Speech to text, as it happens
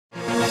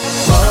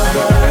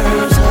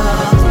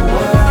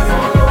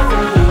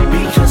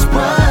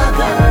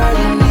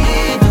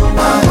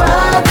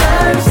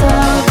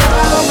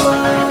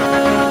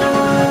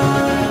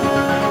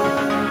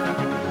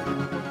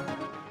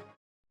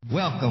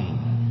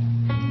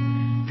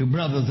to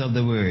brothers of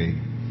the word.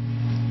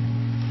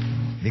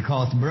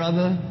 Because,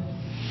 brother,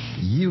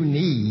 you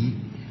need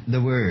the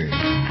word.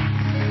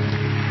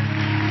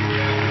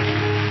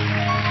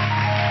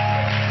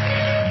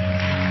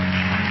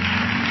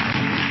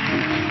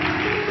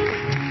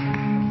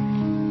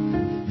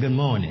 Good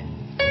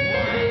morning.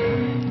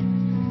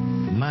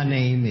 My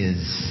name is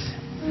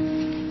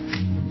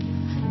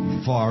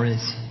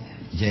Forrest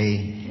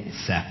J.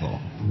 Saffo.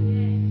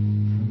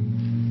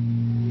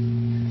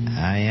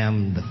 I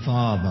am the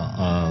father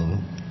of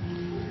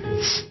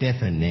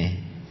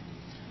Stephanie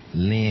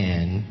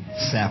Lynn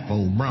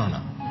Saffo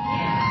Bronner.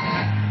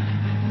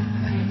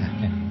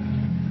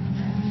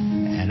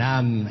 And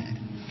I'm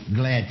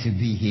glad to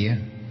be here.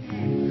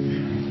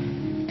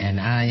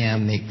 And I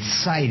am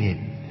excited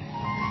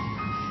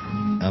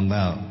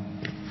about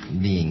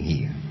being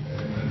here.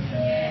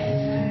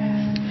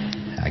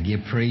 I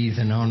give praise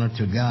and honor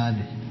to God,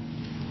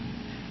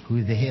 who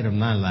is the head of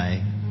my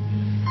life.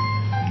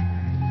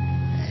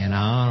 And I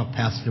honor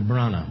Pastor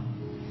Bronner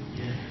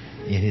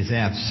in his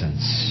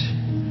absence.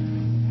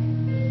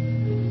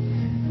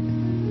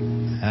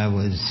 I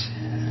was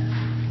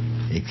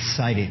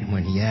excited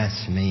when he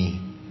asked me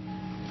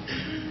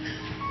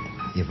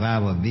if I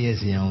were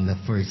busy on the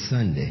first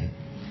Sunday.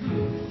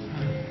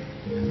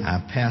 I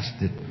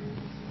pastored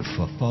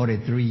for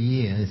 43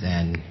 years,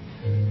 and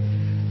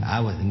I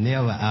was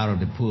never out of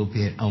the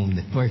pulpit on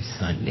the first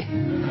Sunday.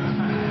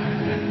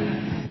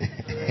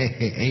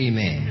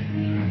 Amen.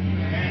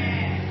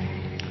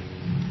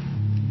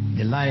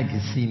 Delighted to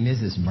see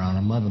Mrs.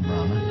 Bronner, Mother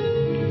Bronner.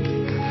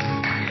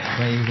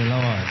 Praise the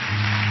Lord.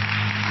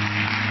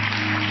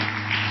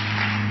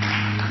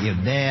 If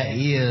there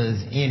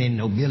is any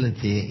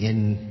nobility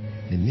in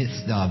the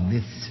midst of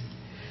this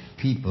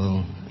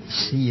people,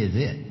 she is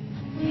it.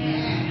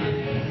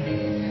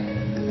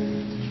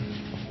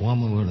 A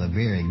woman with a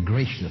very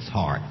gracious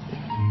heart.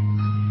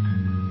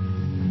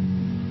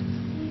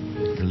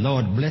 The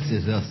Lord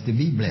blesses us to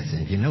be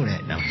blessings. You know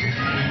that, don't you?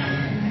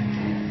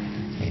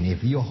 And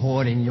if you're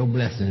hoarding your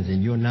blessings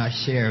and you're not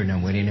sharing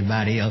them with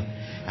anybody else,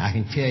 I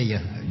can tell you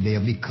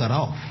they'll be cut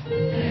off.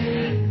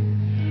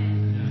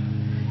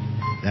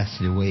 That's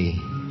the way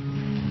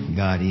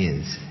God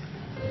is.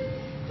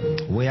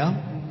 Well,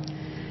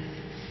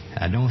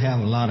 I don't have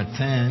a lot of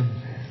time,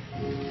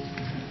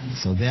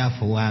 so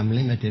therefore I'm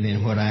limited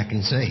in what I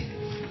can say.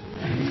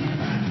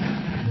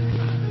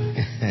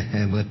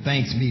 But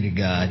thanks be to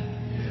God,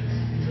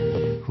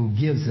 who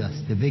gives us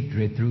the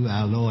victory through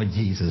our Lord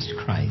Jesus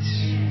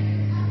Christ.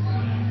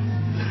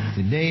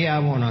 Today I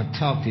want to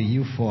talk to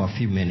you for a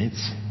few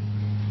minutes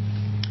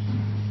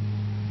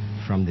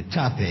from the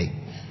topic,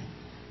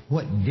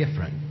 what a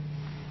difference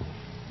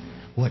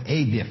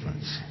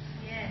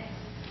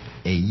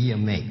a year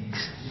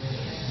makes.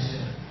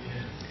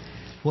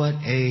 What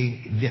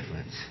a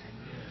difference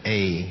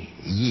a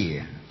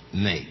year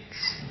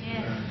makes.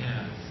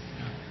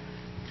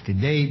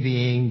 Today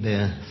being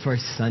the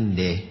first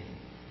Sunday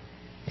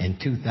in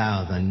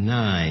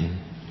 2009,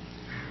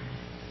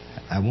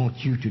 I want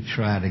you to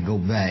try to go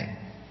back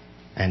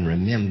and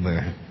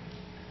remember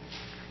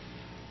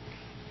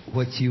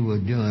what you were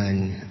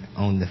doing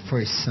on the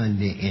first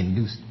Sunday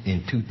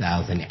in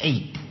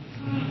 2008.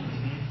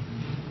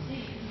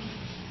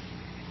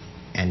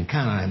 And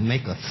kind of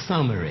make a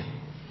summary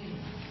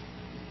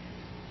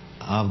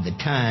of the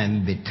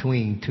time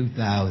between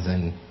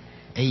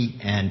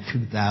 2008 and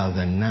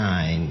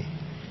 2009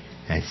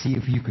 and see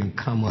if you can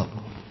come up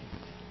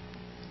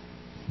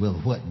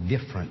with what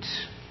difference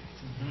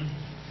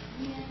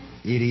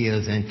it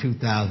is in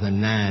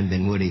 2009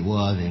 than what it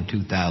was in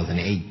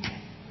 2008.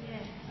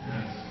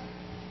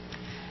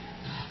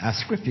 Our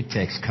scripture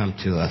text come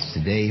to us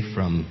today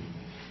from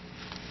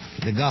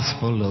the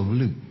Gospel of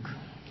Luke,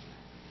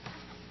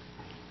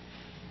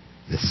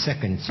 the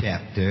 2nd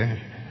chapter,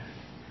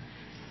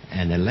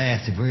 and the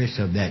last verse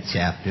of that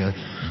chapter,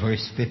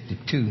 verse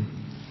 52.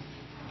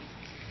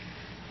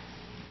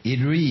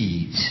 It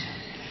reads,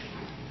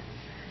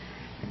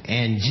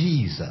 "And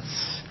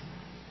Jesus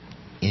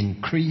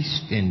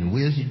increased in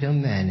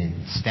wisdom and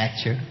in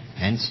stature,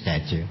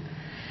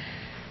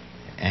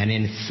 and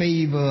in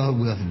favor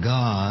with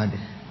God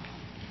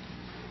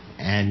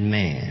and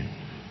man."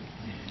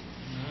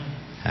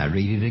 I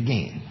read it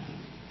again.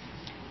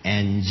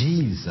 And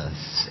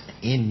Jesus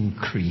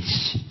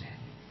increased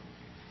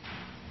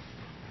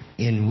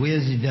in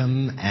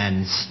wisdom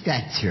and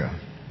stature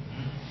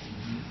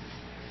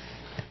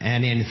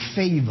and in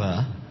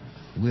favor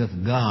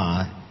with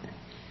God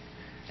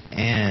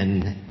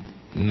and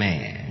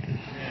man.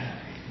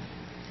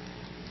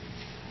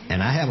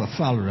 And I have a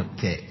follow-up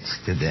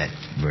text to that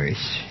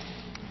verse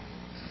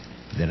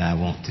that I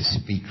want to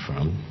speak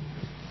from.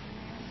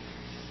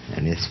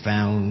 And it's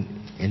found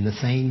in the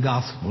same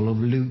Gospel of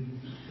Luke,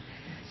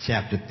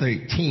 chapter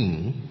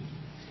 13,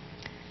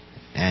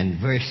 and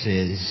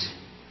verses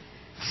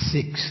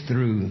 6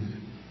 through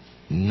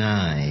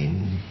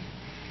 9.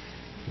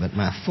 But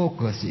my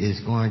focus is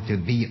going to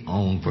be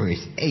on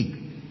verse 8.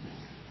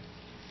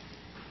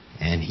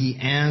 And he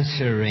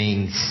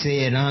answering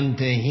said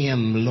unto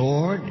him,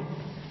 Lord,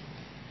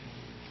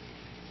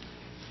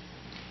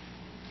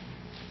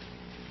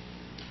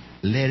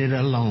 let it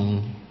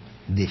alone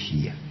this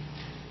year.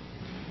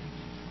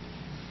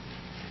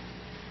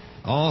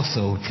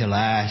 Also, till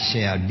I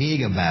shall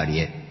dig about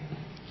it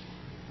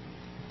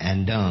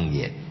and dung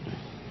it.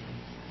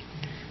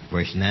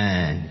 Verse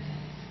 9,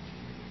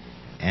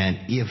 and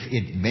if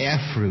it bear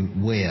fruit,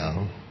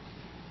 well,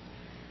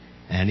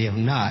 and if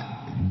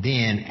not,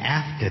 then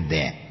after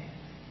that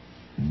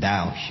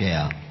thou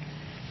shalt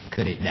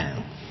cut it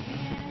down.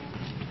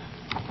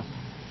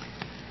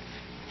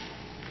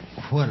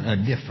 What a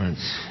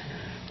difference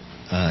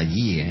a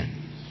year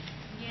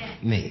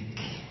make.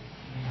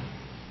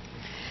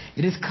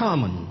 It is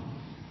common.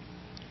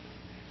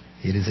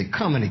 It is a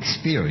common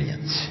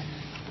experience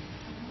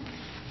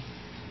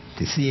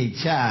to see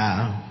a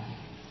child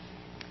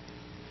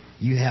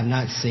you have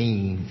not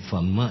seen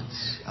for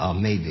months or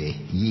maybe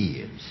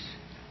years.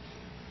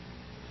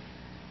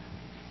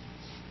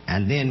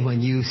 And then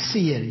when you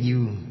see it,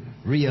 you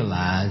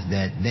realize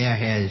that there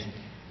has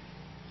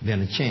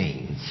been a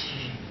change.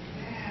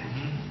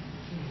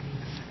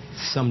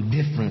 Some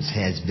difference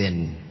has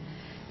been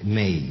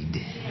made.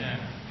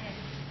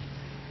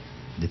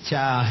 The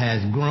child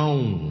has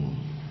grown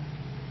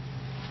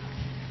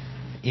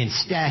in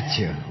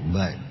stature,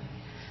 but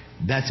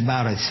that's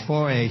about as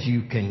far as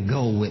you can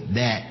go with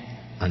that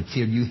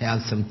until you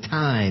have some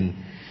time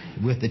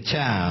with the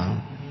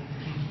child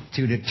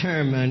to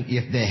determine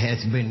if there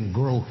has been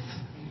growth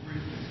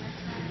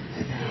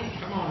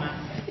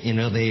in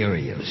other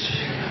areas.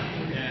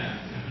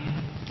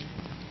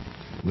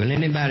 Will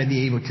anybody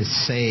be able to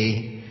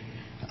say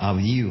of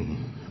you,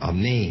 of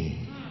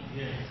me,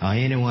 or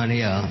anyone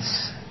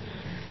else,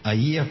 a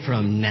year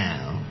from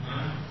now,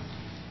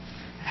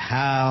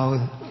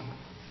 how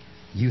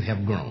you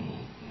have grown?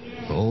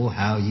 Oh,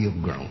 how you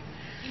have grown.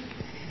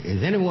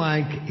 Is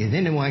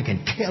anyone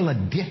can tell a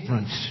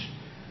difference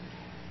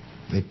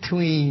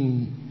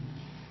between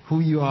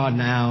who you are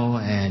now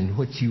and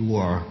what you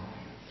were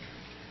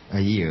a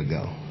year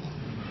ago?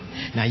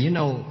 Now, you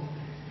know,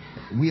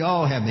 we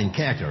all have been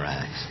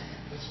characterized.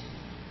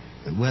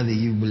 Whether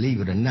you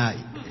believe it or not,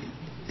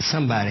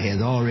 somebody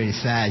has already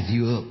sized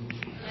you up.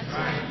 That's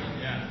right.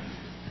 Yeah.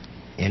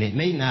 And it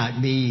may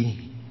not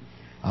be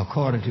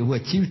according to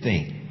what you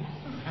think.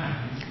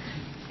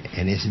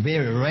 And it's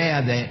very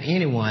rare that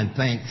anyone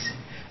thinks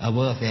of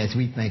us as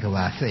we think of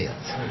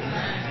ourselves.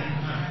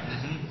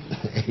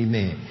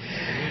 Amen.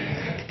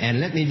 And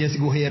let me just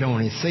go ahead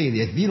on and say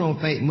this. If you don't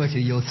think much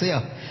of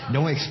yourself,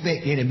 don't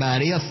expect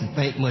anybody else to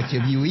think much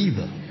of you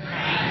either.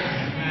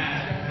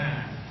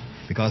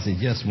 Because it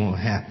just won't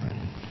happen.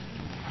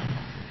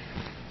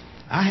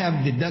 I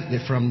have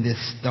deducted from this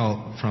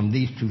thought, from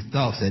these two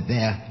thoughts, that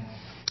there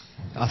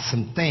are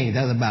some things,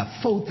 there's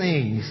about 4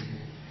 things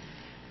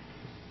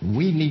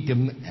we need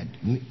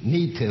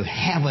to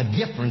have a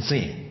difference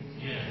in.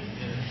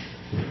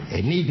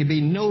 It needs to be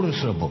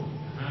noticeable.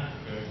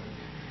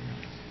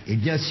 It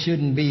just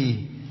shouldn't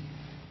be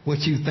what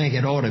you think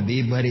it ought to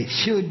be, but it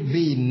should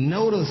be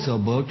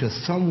noticeable to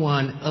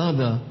someone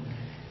other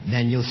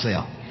than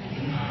yourself.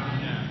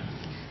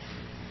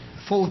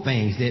 4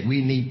 things that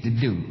we need to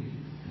do.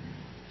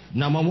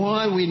 Number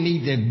 1, we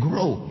need to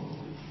grow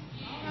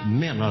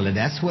mentally.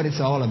 That's what it's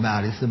all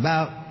about. It's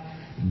about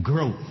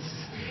growth.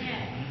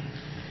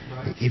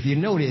 If you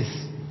notice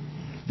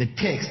the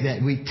text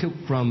that we took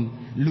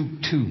from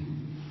Luke 2,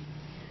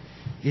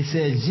 it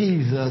says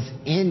Jesus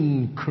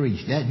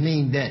increased. That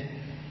means that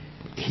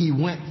he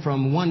went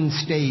from one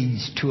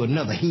stage to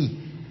another. He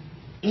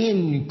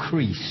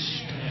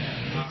increased.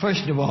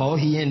 First of all,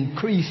 he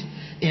increased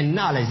in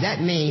knowledge.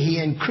 That means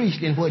he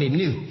increased in what he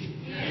knew.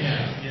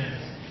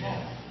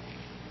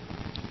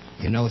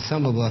 You know,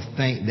 some of us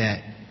think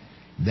that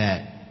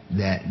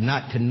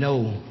not to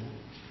know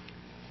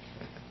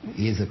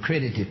is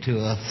accredited to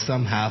us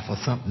somehow for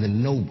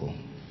something noble.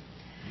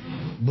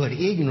 But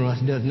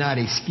ignorance does not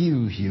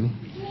excuse you,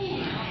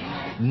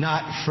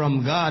 not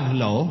from God's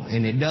law,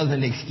 and it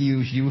doesn't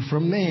excuse you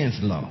from man's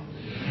law.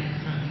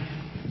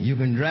 You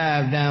can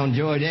drive down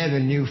George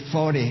Avenue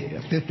 40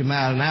 or 50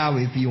 miles an hour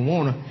if you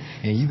want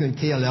to, and you can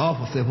tell the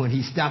officer when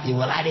he stops you,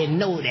 well, I didn't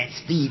know that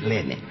speed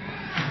limit.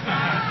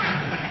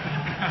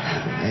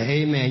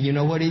 Amen. You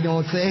know what he's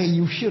going to say?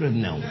 You should have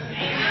known.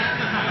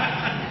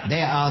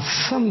 There are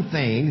some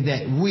things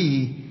that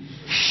we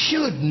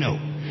should know,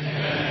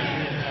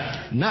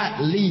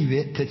 not leave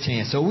it to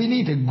chance. So we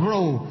need to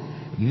grow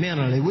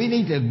mentally. We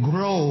need to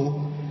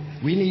grow.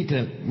 We need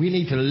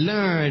to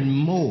learn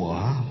more.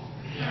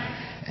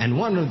 And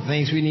one of the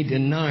things we need to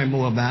learn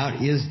more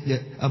about is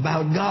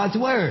about God's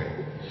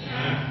Word.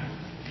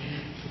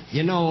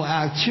 You know,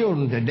 our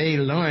children today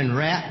learn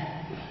rap.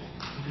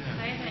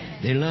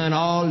 They learn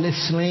all the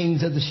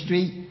slings of the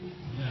street.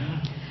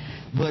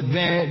 But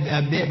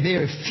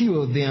very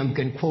few of them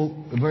can quote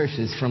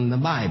verses from the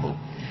Bible.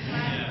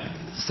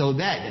 So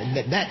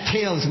that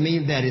tells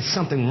me that it's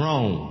something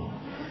wrong.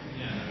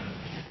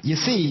 You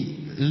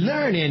see,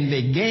 learning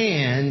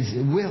begins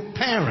with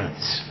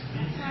parents.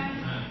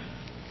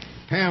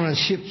 Parents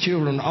ship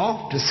children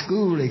off to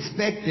school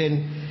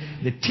expecting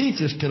the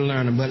teachers to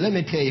learn them. But let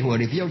me tell you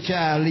what, if your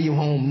child leave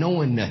home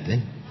knowing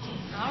nothing,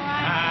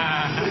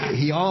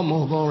 he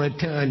almost going to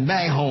return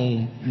back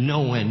home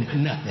knowing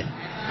nothing.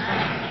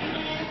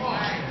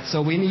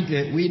 So we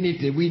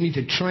need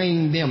to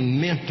train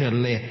them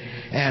mentally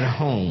at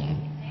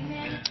home.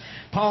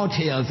 Paul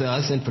tells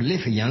us in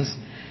Philippians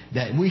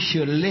that we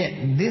should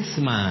let this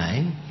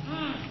mind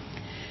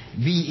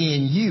be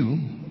in you,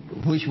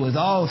 which was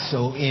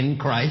also in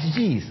Christ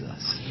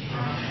Jesus.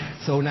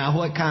 So now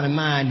what kind of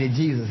mind did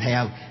Jesus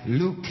have?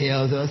 Luke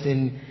tells us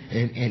in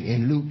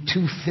Luke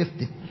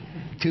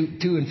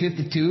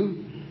 2:52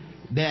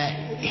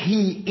 that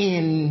he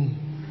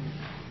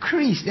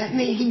increased. That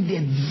means he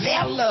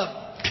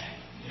developed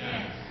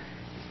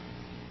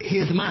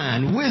his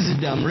mind.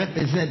 Wisdom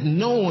represents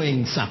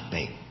knowing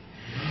something.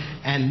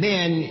 And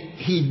then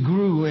he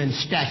grew in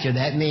stature.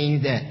 That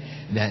means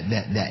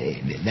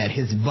that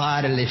his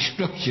bodily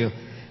structure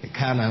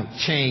kind of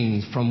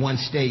changed from one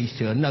stage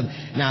to another.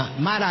 Now,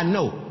 might I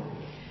note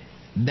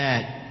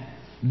that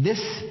this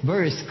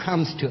verse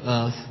comes to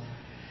us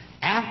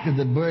after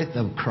the birth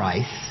of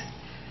Christ,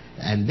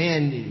 and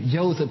then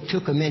Joseph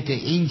took him into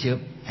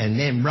Egypt and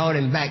then brought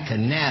him back to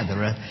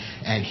Nazareth,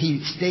 and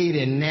he stayed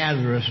in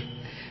Nazareth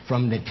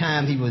from the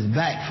time he was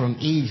back from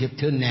Egypt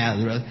to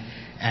Nazareth,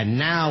 and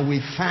now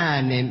we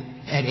find him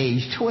at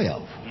age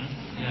 12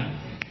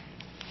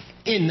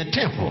 in the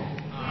temple.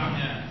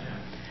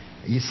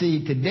 You see,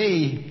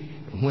 today,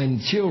 when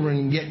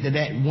children get to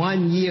that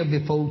 1 year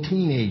before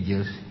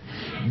teenagers,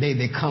 they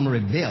become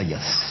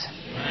rebellious.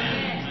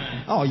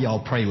 Oh, y'all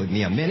pray with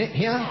me a minute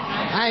here.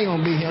 I ain't going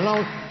to be here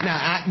long.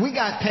 Now, we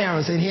got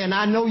parents in here, and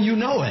I know you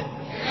know it.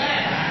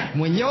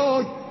 When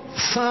your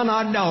son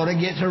or daughter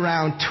gets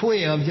around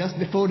 12, just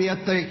before they're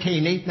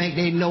 13, they think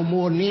they know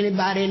more than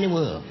anybody in the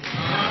world.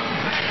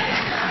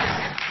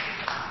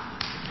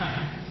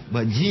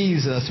 But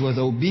Jesus was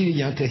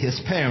obedient to his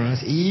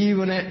parents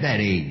even at that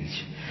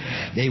age.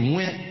 They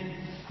went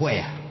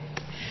where?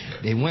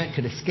 They went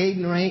to the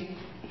skating rink.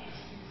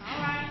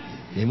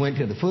 They went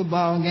to the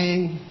football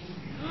game.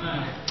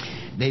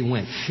 They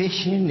went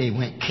fishing. They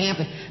went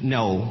camping.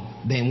 No,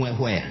 they went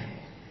where?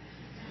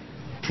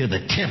 To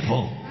the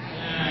temple,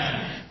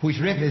 which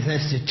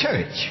represents the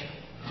church.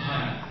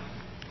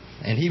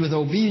 And he was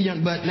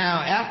obedient, but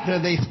now after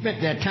they spent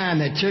that time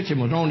at church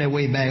and was on their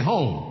way back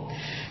home,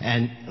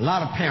 and a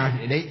lot of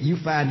parents, you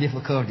find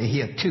difficulty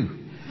here too,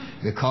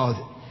 because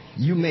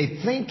you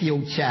may think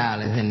your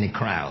child is in the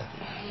crowd,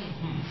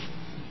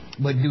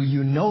 but do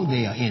you know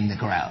they are in the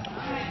crowd?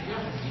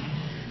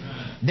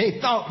 They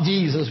thought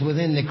Jesus was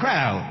in the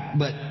crowd,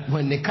 but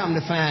when they come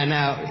to find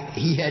out,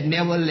 he had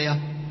never left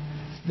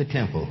the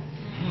temple.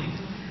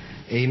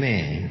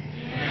 Amen.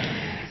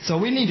 So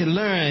we need to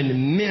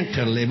learn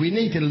mentally. We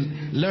need to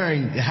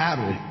learn how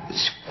to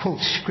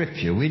quote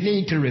Scripture. We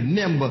need to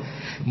remember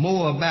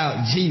more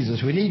about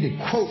Jesus. We need to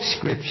quote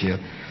Scripture.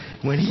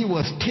 When he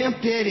was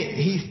tempted,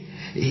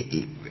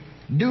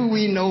 do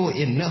we know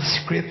enough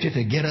Scripture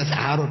to get us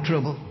out of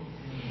trouble?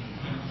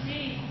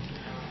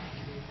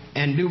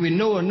 And do we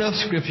know enough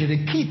Scripture to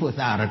keep us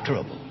out of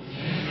trouble?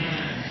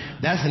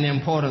 That's an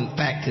important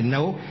fact to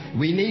know.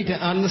 We need to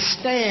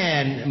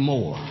understand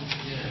more.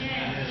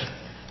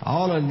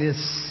 All of this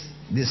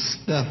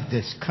stuff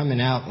that's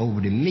coming out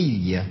over the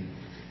media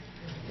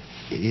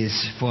is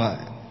for,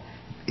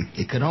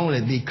 it could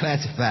only be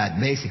classified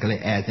basically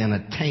as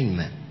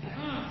entertainment.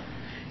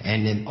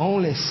 And then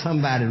only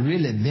somebody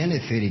really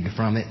benefiting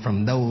from it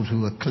from those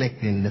who are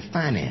collecting the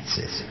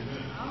finances.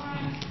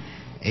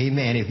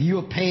 Amen. If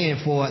you're paying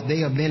for it,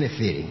 they are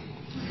benefiting.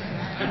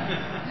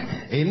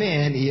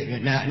 Amen.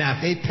 Now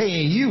if they're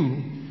paying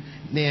you,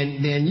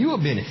 then you are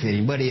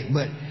benefiting. But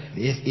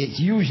it's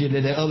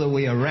usually the other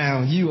way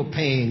around. You are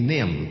paying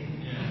them.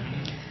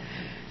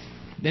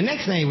 The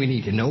next thing we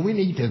need to know, we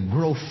need to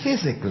grow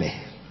physically.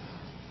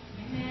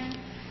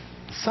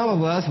 Some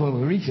of us, when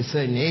we reach a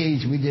certain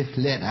age, we just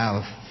let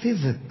our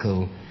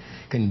physical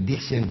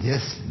condition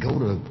just go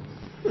to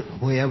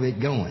wherever it's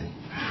going.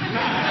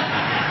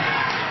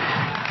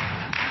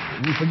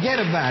 We forget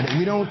about it.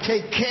 We don't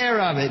take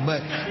care of it.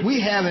 But we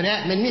have an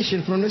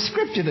admonition from the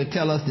Scripture to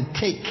tell us to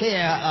take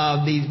care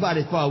of these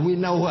bodies. For we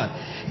know what?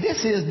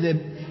 This is the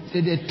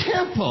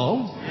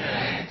temple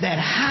that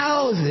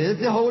houses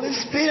the Holy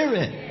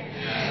Spirit.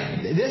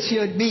 This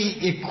should be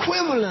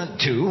equivalent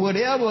to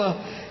whatever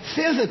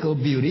physical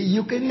beauty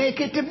you can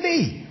make it to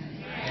be.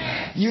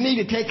 You need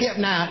to take care.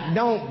 Now,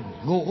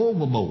 don't go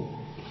overboard.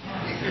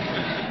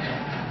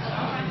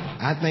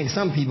 I think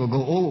some people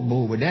go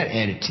overboard with that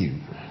attitude.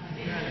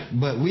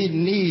 But we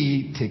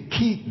need to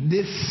keep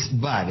this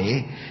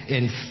body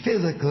in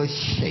physical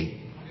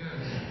shape.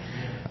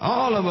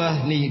 All of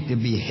us need to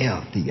be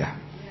healthier.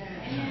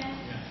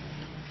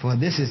 For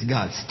this is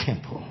God's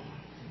temple.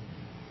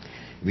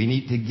 We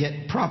need to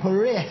get proper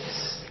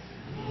rest.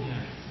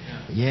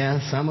 Yeah,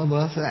 some of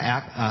us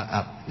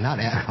are not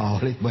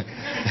alcoholics, but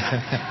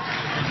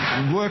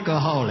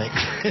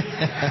workaholics.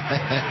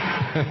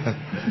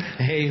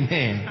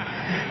 Amen.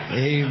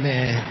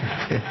 Amen.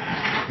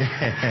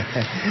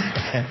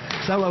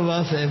 Some of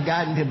us have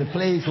gotten to the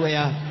place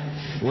where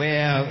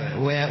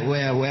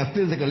where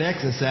physical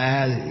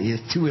exercise is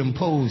too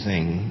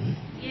imposing.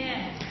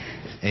 Yes.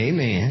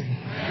 Amen.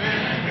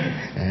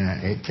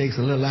 It takes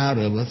a little out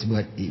of us,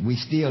 but we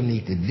still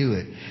need to do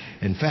it.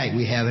 In fact,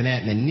 we have an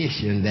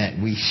admonition that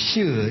we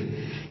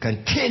should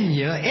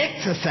continue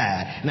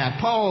exercise. Now,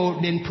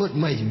 Paul didn't put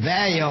much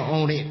value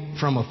on it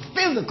from a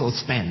physical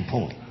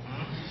standpoint.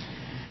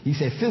 He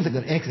said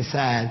physical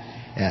exercise,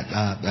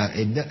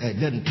 it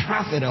doesn't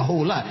profit a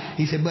whole lot.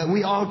 He said, but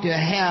we ought to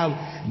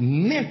have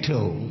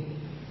mental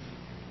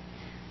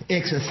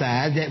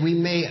exercise that we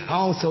may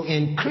also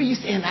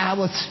increase in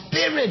our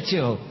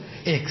spiritual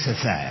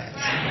exercise.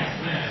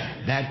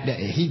 That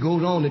he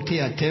goes on to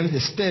tell Timothy,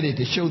 study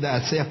to show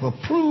thyself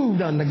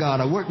approved unto God,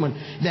 a workman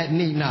that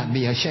need not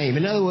be ashamed.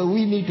 In other words,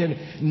 we need to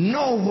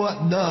know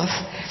what thus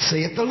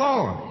saith the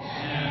Lord.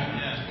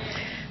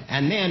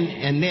 And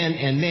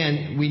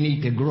then we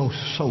need to grow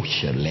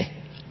socially.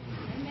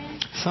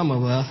 Some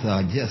of us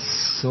are just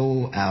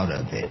so out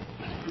of it.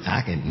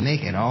 I can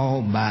make it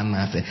all by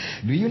myself.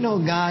 Do you know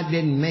God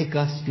didn't make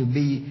us to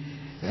be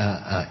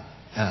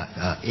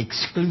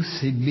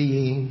exclusive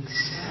beings?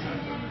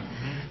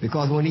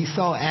 Because when he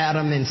saw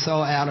Adam,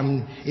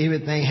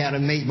 everything had a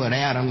mate but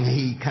Adam,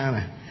 he kind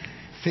of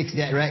fixed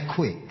that right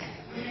quick.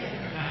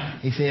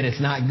 He said it's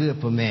not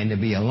good for man to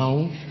be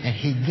alone, and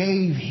he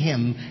gave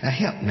him a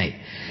helpmate.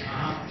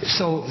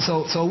 So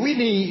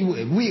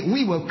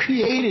we were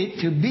created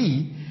to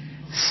be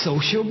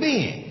social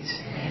beings.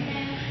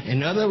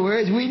 In other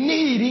words, we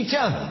need each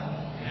other.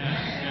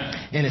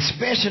 And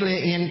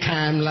especially in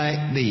times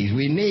like these,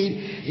 we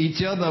need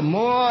each other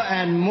more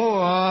and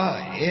more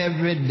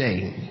every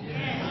day.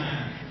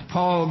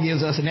 Paul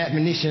gives us an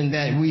admonition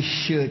that we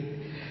should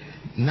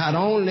not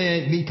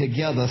only be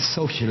together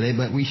socially,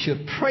 but we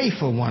should pray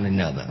for one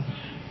another.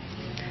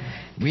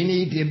 We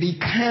need to be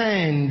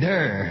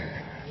kinder.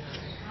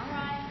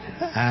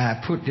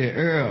 I put the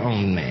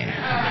on there.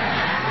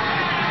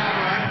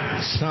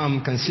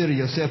 Some consider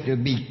yourself to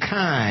be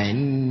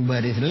kind,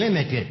 but it's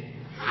limited.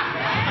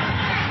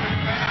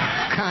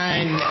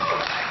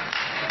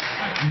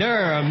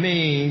 Kinder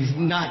means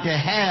not to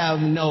have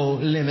no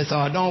limits,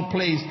 or don't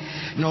place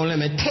no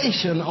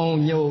limitation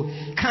on your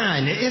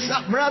kindness.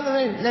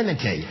 Brethren, let me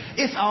tell you,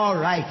 it's all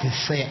right to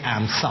say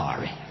I'm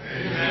sorry.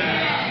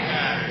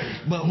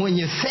 Amen. But when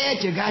you say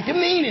it, you got to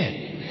mean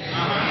it.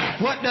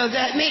 Amen. What does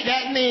that mean?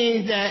 That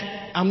means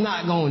that I'm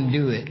not going to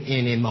do it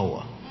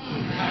anymore.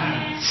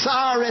 Amen.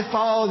 Sorry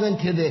falls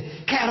into the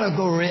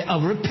category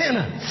of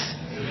repentance.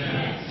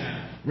 Amen.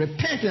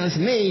 Repentance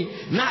means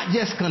not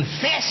just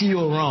confess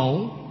you're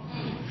wrong.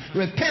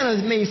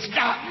 Repentance means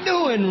stop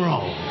doing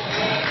wrong.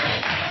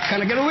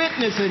 Can I get a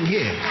witness in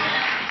here?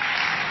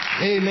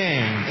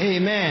 Amen.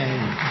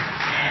 Amen.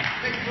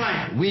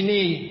 We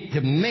need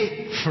to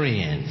make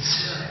friends.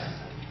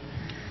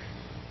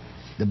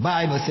 The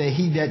Bible says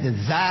he that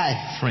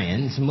desires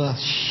friends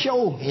must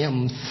show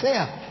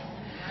himself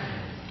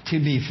to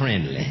be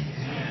friendly.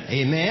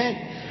 Amen.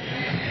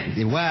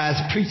 The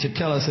wise preacher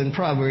tells us in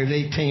Proverbs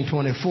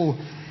 18:24,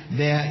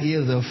 there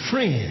is a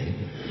friend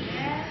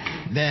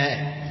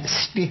that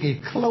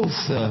sticketh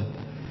closer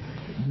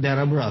than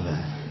a brother.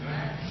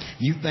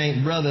 You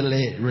think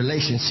brotherly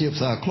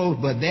relationships are close,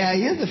 but there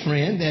is a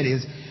friend that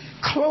is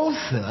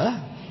closer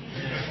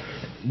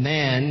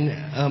than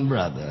a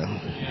brother.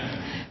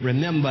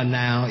 Remember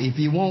now, if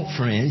you want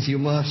friends, you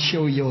must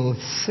show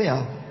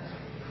yourself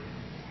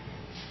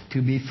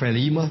to be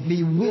friendly. You must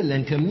be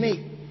willing to make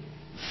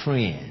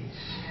friends.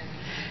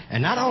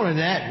 And not only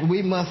that,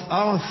 we must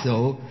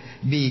also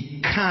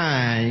be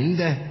kind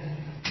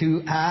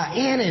to our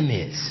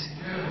enemies.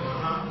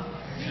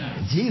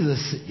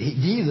 Jesus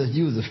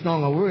used a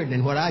stronger word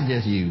than what I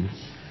just used.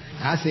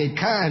 I said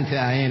kind to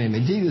our enemy.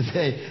 Jesus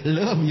said,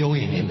 love your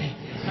enemy.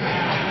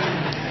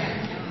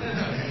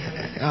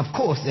 Of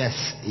course,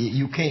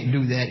 you can't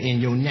do that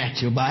in your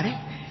natural body.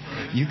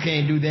 You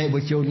can't do that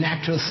with your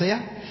natural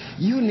self.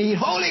 You need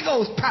Holy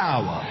Ghost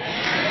power.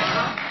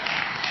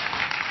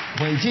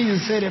 When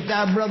Jesus said, if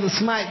thy brother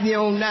smite thee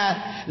on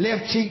thy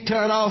left cheek,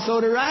 turn also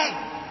the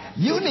right,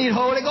 you need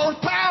Holy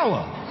Ghost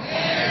power.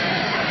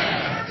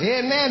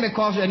 Amen.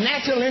 Because the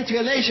natural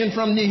inclination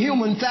from the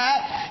human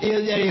side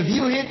is that if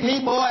you hit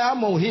me, boy,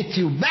 I'm going to hit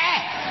you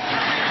back.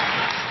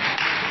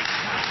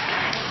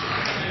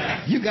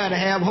 You got to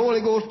have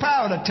Holy Ghost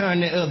power to turn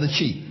the other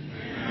cheek.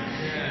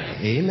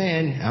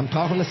 Amen. I'm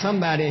talking to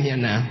somebody in here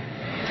now.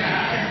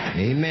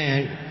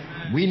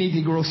 Amen. We need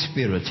to grow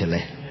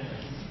spiritually.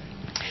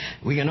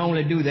 We can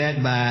only do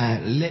that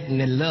by letting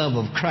the love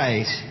of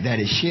Christ that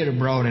is shed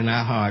abroad in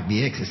our heart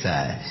be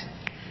exercised.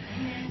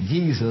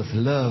 Jesus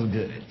loved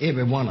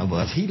every one of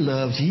us. He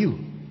loves you.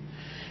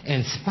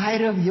 In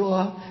spite of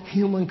your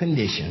human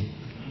condition,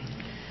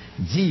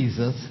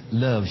 Jesus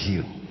loves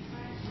you.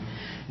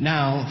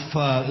 Now,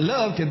 for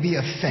love to be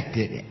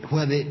effective,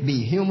 whether it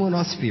be human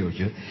or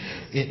spiritual,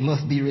 it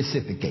must be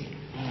reciprocated.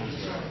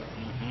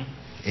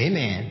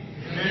 Amen.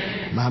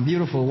 My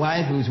beautiful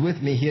wife who's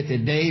with me here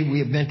today, we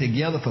have been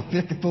together for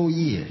 54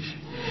 years.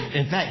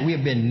 In fact, we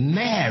have been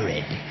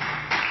married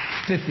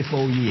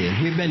 54 years.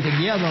 We've been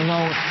together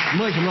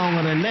much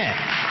longer than that.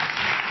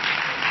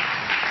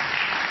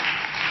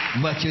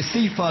 But you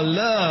see, for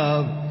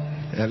love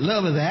is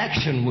an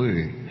action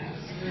word.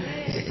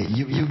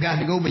 You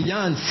got to go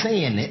beyond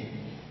saying it.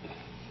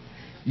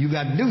 You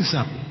got to do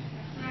something.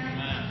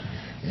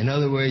 In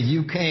other words,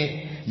 you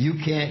can't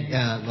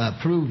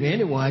prove to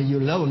anyone you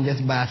love them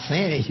just by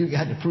saying it. You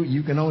got to prove.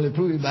 You can only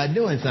prove it by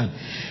doing something.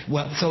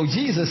 Well, so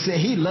Jesus said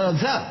He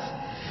loves us.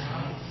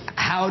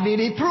 How did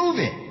He prove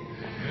it?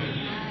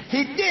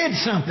 He did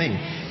something.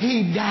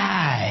 He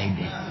died.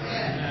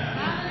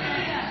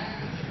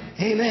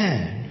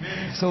 Amen.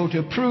 So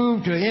to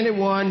prove to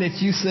anyone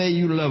that you say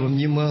you love them,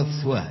 you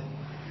must what?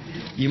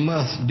 You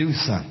must do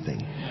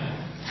something.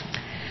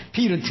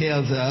 Peter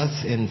tells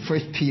us in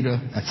 2 Peter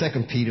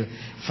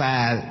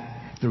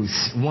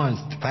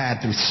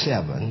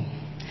 5:1-5-7,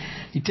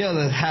 he tells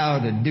us how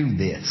to do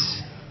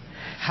this,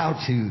 how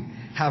to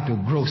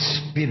grow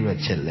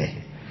spiritually.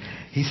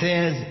 He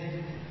says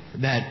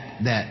that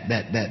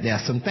there are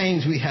some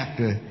things we have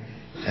to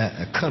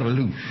cut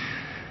loose.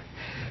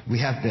 We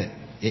have to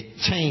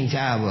change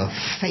our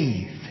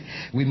faith.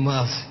 We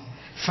must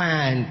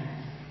find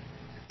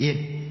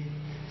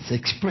its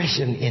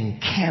expression in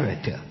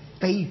character.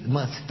 Faith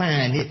must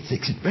find its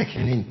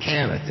expression in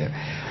character.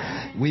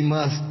 We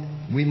must,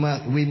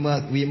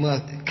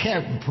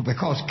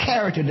 because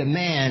character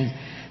demands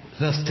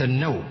us to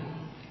know.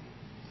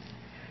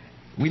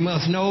 We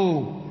must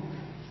know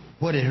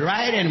what is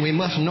right and we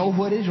must know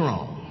what is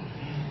wrong.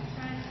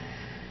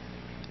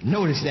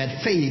 Notice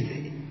that faith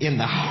in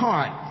the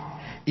heart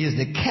is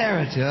the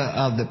character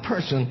of the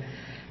person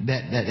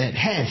that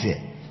has it.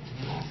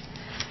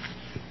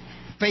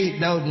 Faith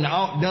doesn't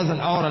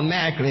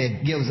automatically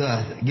give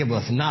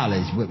us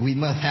knowledge, but we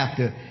must have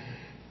to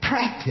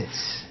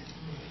practice.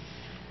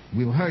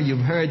 You've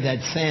heard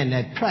that saying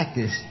that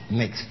practice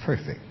makes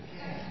perfect.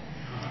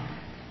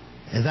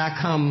 As I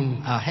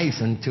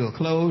hasten to a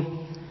close,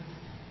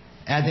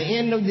 at the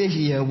end of this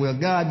year, will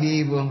God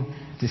be able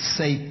to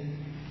say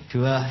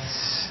to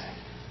us,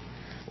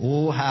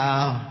 oh,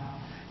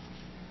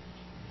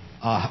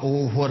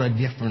 what a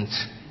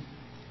difference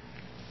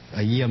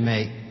a year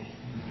makes.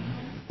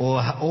 Or,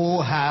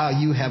 oh, how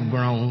you have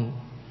grown.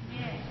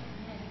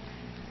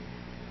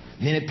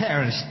 Many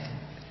parents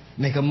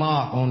make a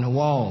mark on the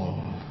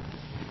wall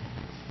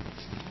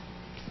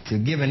to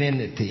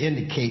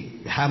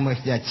indicate how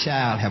much that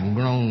child have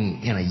grown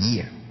in a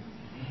year.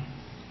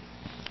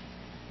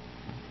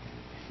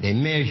 They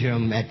measure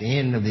them at the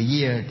end of the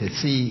year to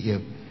see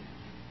if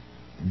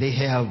they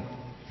have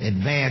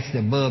advanced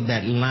above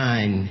that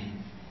line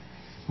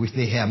which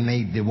they have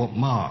made the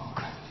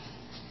mark.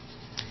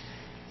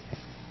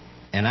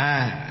 And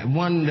I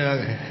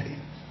wonder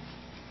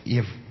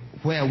if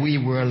where we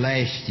were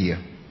last year,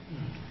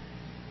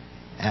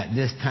 at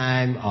this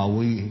time, are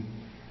we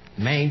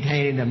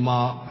maintaining the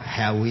mark?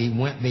 Have we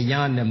went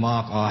beyond the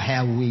mark, or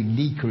have we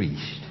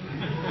decreased?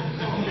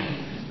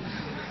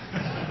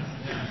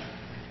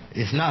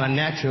 It's not a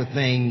natural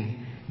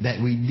thing that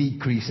we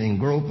decrease in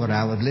growth, but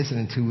I was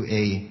listening to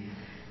a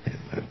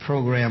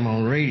program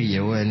on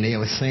radio, and they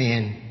were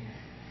saying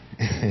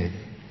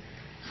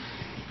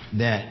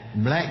that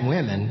black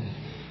women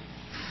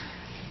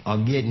are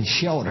getting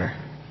shorter.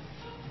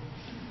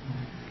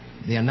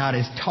 They are not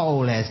as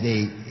tall as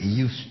they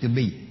used to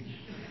be.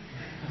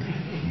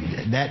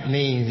 That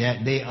means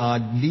that they are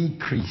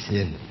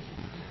decreasing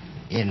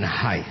in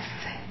height.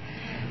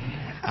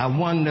 I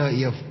wonder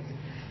if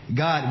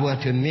God were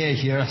to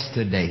measure us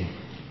today,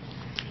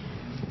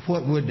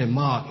 what would the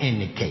mark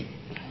indicate?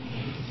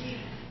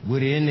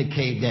 Would it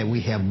indicate that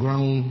we have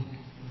grown,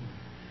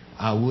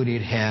 or would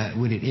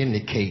it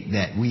indicate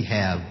that we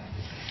have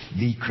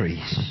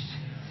decreased?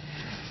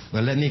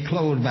 Well, let me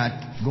close by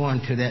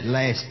going to that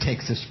last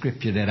text of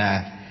scripture that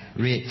I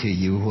read to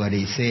you, where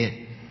he said,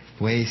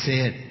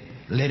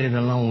 let it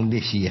alone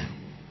this year.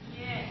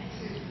 Yes.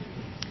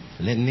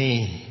 Let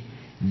me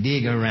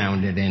dig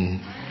around it,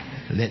 and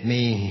let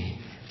me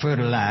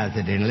fertilize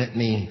it, and let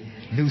me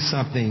do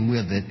something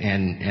with it,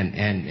 and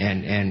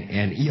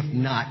if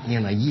not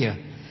in a year,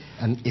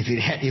 and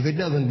if it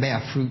doesn't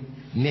bear fruit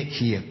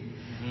next year,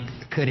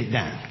 cut it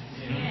down.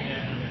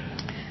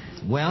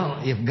 Well,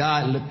 if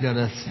God looked at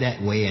us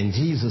that way, and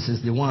Jesus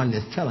is the one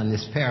that's telling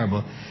this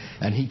parable,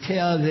 and he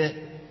tells it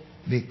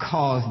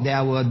because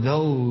there were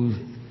those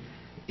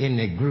in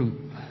the group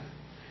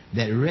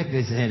that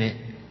represented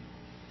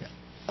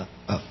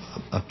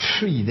a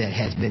tree that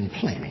has been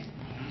planted.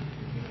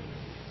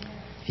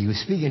 He was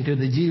speaking to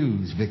the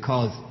Jews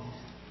because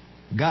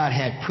God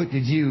had put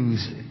the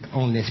Jews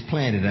on this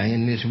planet, or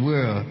in this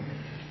world,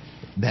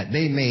 that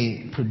they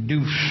may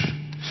produce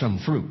some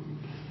fruit.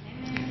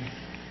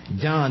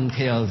 John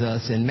tells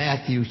us in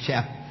Matthew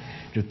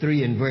chapter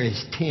 3 and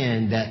verse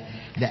 10 that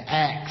the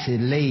axe is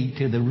laid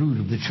to the root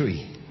of the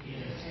tree.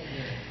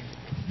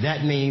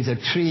 That means a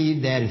tree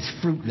that is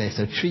fruitless,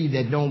 a tree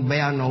that don't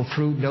bear no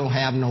fruit, don't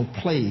have no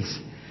place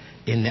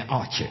in the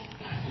orchard.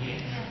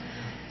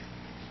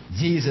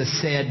 Jesus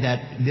said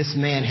that a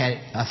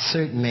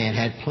certain man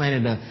had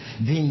planted a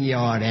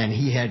vineyard, and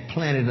he had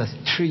planted a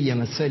tree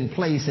in a certain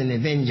place in the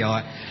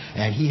vineyard,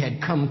 and he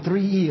had come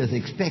 3 years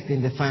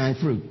expecting to find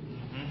fruit.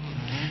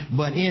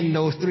 But in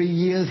those 3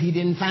 years, he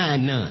didn't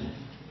find none.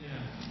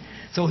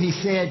 So he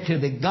said to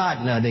the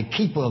gardener, the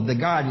keeper of the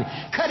garden,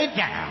 cut it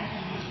down.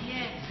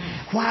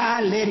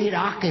 Why let it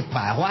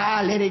occupy?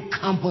 Why let it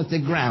comfort the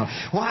ground?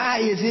 Why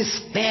is it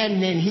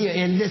standing here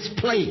in this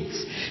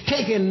place,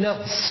 taking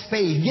up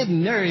space,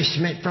 getting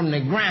nourishment from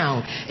the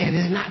ground, and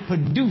is not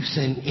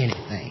producing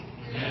anything?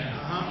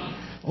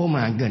 Oh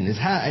my goodness!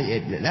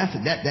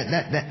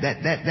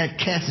 That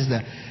casts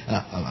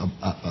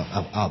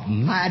a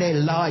mighty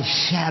large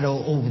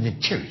shadow over the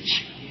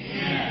church.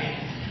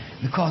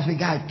 Because we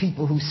got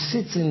people who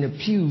sits in the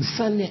pews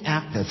Sunday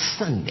after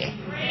Sunday.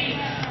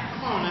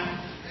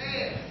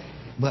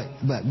 But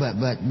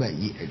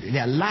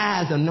their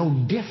lives are no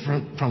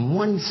different from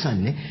one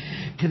Sunday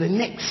to the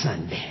next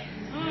Sunday.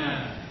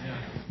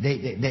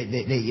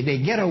 They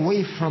get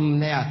away from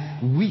their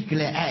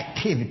weekly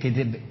activity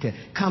to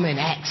come and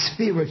act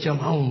spiritual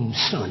on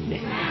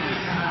Sunday.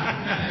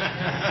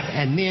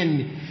 And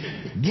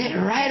then get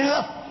right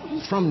up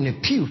from the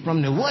pew,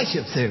 from the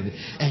worship service,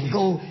 and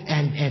go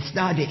and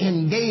start to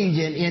engage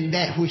in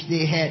that which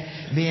they had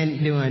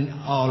been doing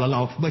all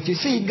along. But you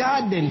see,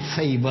 God didn't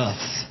save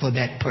us for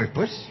that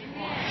purpose.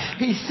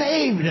 He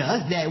saved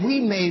us that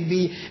we may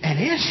be an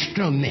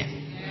instrument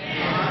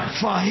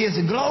for His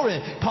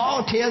glory.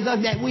 Paul tells us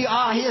that we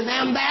are His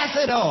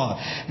ambassador.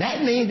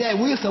 That means that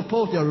we're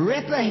supposed to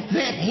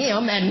represent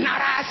Him and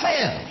not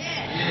ourselves.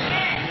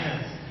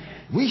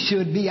 We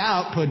should be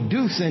out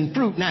producing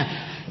fruit. Now,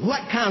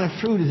 what kind of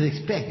fruit is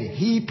expected?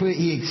 He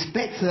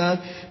expects us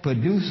to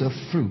produce a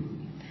fruit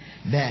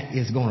that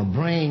is going to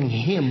bring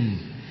Him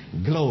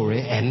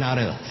glory and not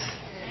us.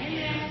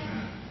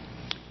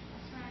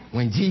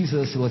 When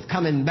Jesus was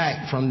coming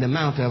back from the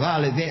Mount of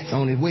Olivet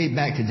on his way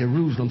back to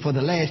Jerusalem for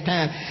the last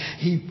time,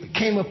 he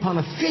came upon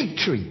a fig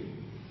tree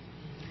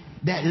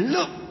that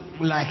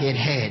looked like it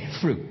had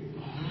fruit.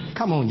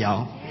 Come on,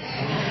 y'all.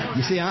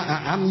 You see,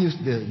 I'm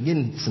used to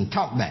getting some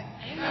talk back.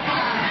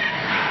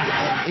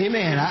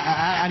 Amen.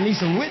 I need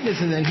some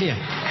witnesses in here.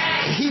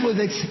 He was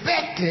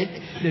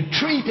expected the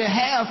tree to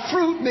have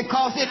fruit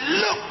because it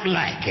looked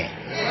like it.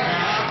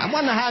 I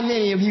wonder how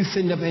many of you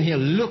sitting up in here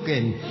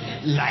looking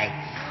like.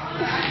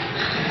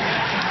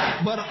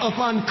 But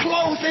upon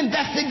close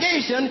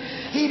investigation,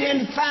 he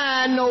didn't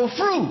find no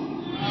fruit.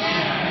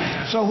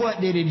 So what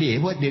did he do?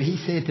 What did he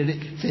say to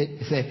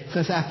say,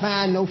 since I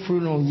find no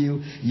fruit on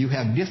you, you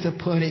have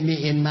disappointed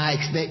me in my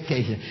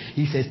expectation.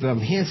 He says, from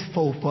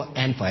henceforth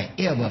and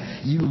forever,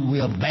 you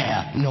will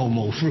bear no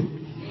more fruit.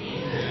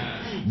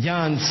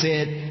 John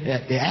said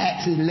that the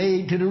axe is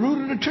laid to the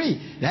root of the tree.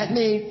 That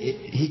means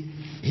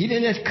he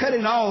didn't just cut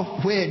it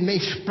off where it may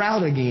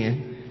sprout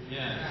again.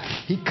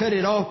 He cut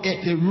it off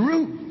at the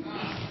root.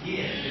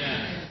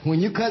 When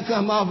you cut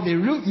something off at the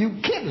root, you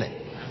kill it.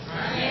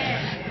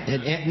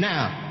 And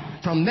now,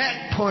 from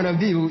that point of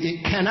view,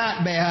 it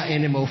cannot bear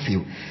any more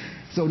fruit.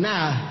 So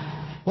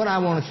now, what I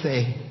want to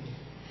say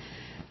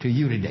to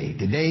you today.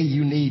 Today,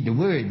 you need the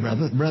word,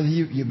 brother. Brother,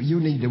 you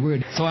need the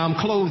word. So I'm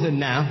closing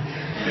now.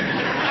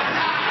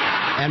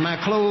 And my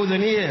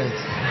closing is,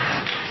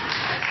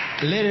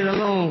 let it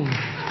alone.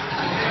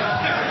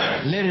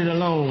 Let it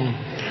alone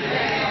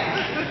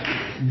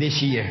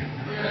this year.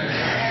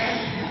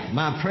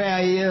 My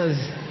prayer is,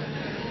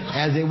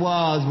 as it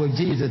was with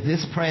Jesus,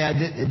 this prayer,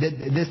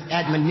 this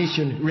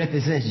admonition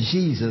represents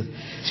Jesus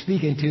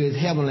speaking to his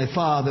heavenly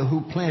Father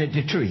who planted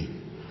the tree.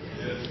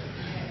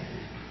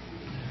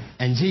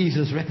 And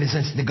Jesus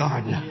represents the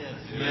gardener.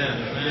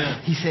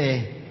 He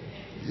said,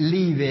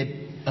 leave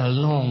it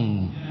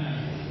alone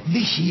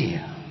this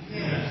year.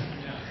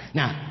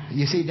 Now,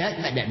 you see,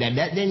 that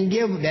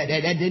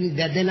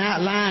didn't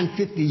outline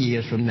 50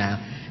 years from now.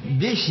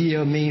 This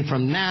year means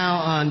from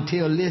now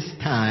until this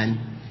time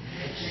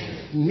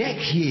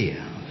next year.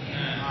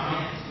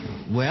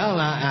 Well,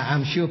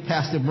 I'm sure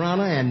Pastor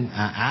Brunner and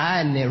I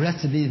and the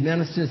rest of these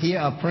ministers here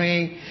are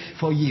praying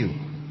for you.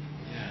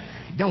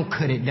 Don't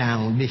cut it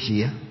down this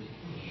year.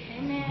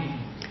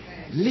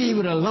 Leave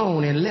it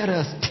alone and let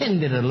us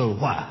tend it a little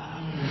while.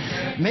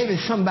 Maybe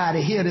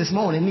somebody here this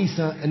morning need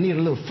a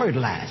little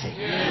fertilizing.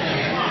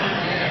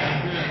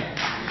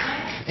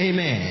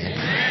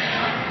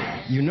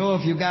 Amen. You know,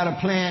 if you got a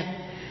plant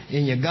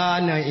in your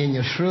garden or in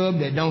your shrub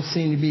that don't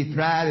seem to be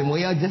thriving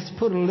well, just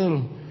put a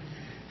little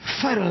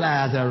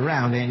fertilizer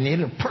around it and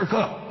it'll perk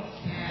up.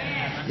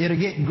 It'll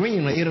get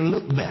greener. It'll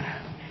look better.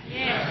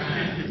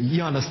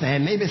 You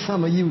understand? Maybe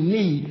some of you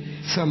need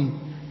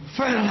some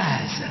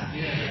fertilizer.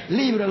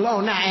 Leave it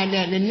alone now. And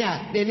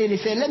then he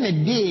said, let me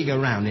dig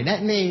around it.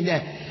 That means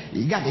that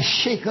you got to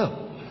shake up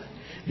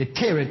the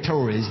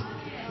territories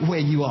where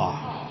you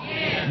are.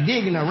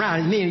 Digging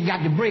around it means you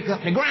got to break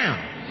up the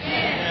ground.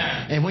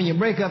 And when you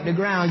break up the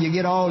ground, you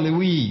get all the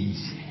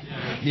weeds,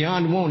 the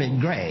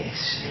unwanted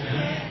grass.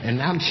 And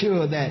I'm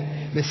sure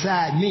that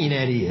beside me,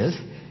 that is,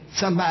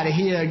 somebody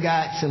here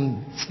got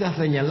some stuff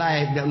in your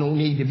life that don't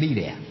need to be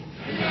there.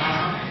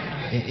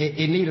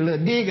 It need a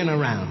little digging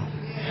around.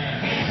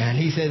 And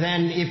he says,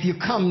 and if you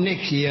come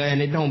next year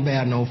and it don't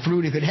bear no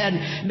fruit, if it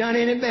hadn't done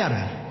any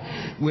better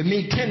with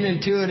me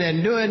tending to it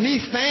and doing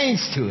these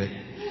things to it,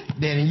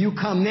 then you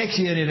come next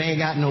year and it ain't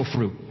got no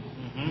fruit.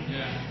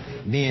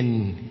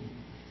 Then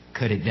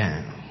cut it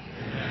down.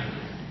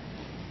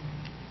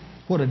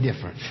 What a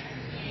difference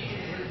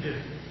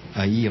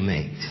a year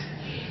makes.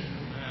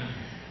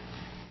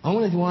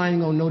 Only one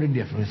gonna know the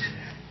difference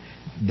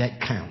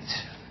that counts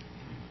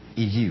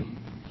is you.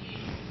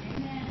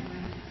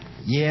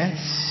 Yes,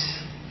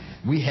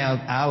 we have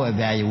our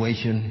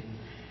evaluation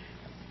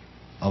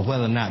of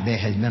whether or not there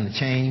has been a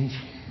change.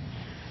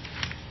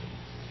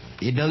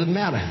 It doesn't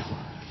matter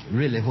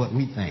really what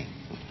we think.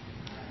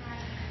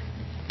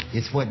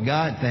 It's what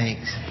God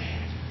thinks,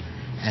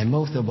 and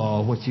most of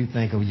all, what you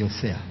think of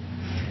yourself.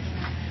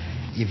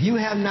 If you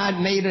have not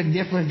made a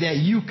difference that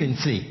you can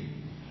see,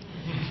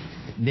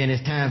 then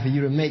it's time for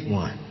you to make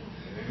one.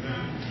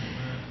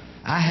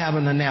 I have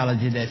an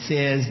analogy that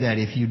says that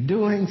if you're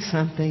doing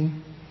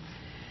something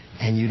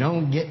and you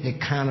don't get the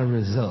kind of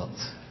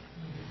results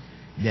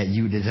that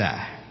you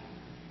desire,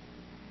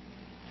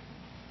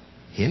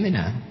 hear me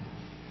now.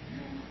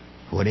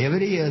 Whatever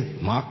it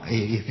is, Mark,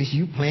 if it's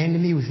you playing the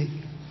music,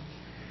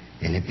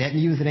 and if that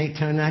music ain't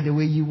turning out the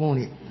way you want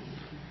it,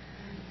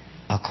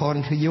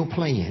 according to your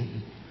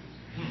plan,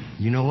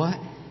 you know what?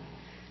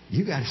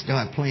 You got to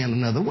start playing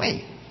another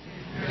way.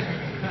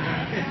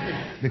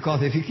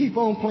 Because if you keep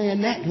on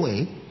playing that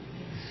way,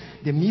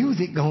 the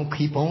music gonna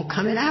keep on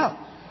coming out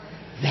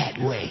that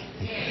way.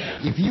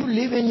 If you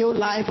live in your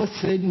life a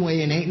certain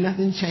way and ain't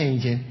nothing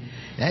changing,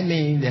 that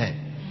means that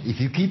if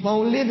you keep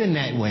on living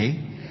that way,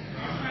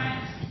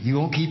 you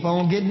gonna keep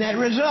on getting that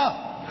result.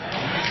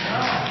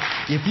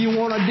 If you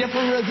want a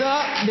different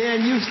result,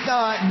 then you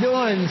start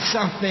doing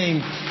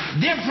something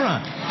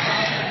different.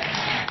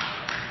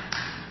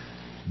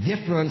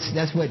 Difference,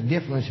 that's what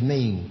difference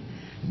means.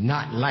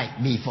 Not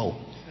like before.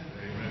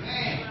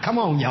 Come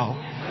on, y'all.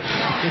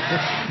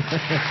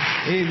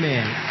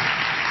 Amen.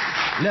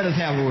 Let us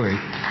have a word.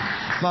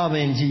 Father,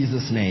 in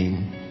Jesus'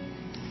 name,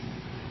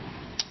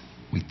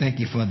 we thank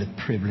you for the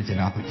privilege and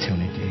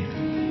opportunity.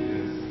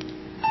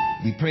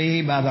 We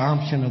pray by the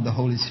unction of the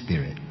Holy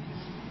Spirit.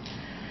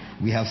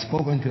 We have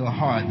spoken to a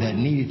heart that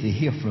needed to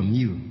hear from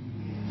you.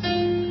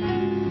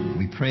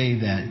 We pray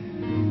that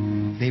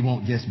they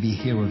won't just be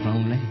hearers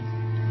only,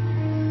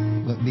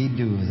 but be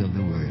doers of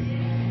the word.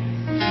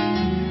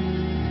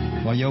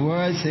 For your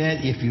word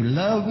said, if you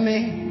love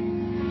me,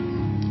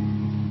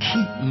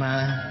 keep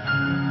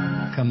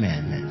my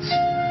commandments.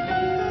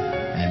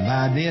 And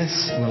by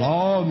this will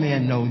all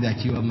men know that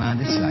you are my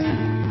disciple,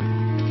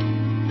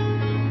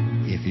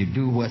 if you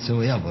do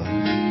whatsoever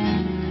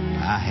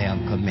I have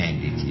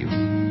commanded you.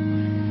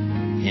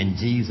 In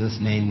Jesus'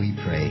 name we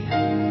pray.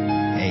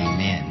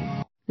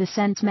 Amen. This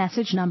sends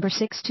message number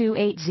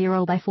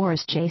 6280 by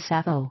Forrest J.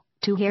 Saffo.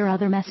 To hear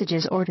other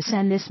messages or to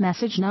send this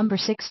message number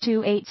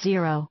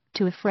 6280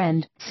 to a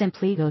friend,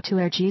 simply go to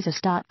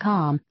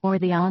airjesus.com or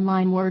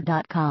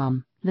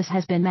theonlineword.com. This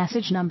has been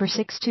message number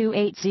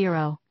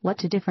 6280.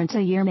 What a difference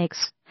a year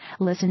makes.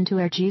 Listen to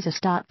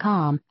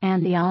airjesus.com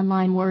and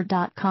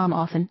theonlineword.com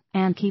often,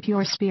 and keep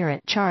your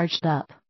spirit charged up.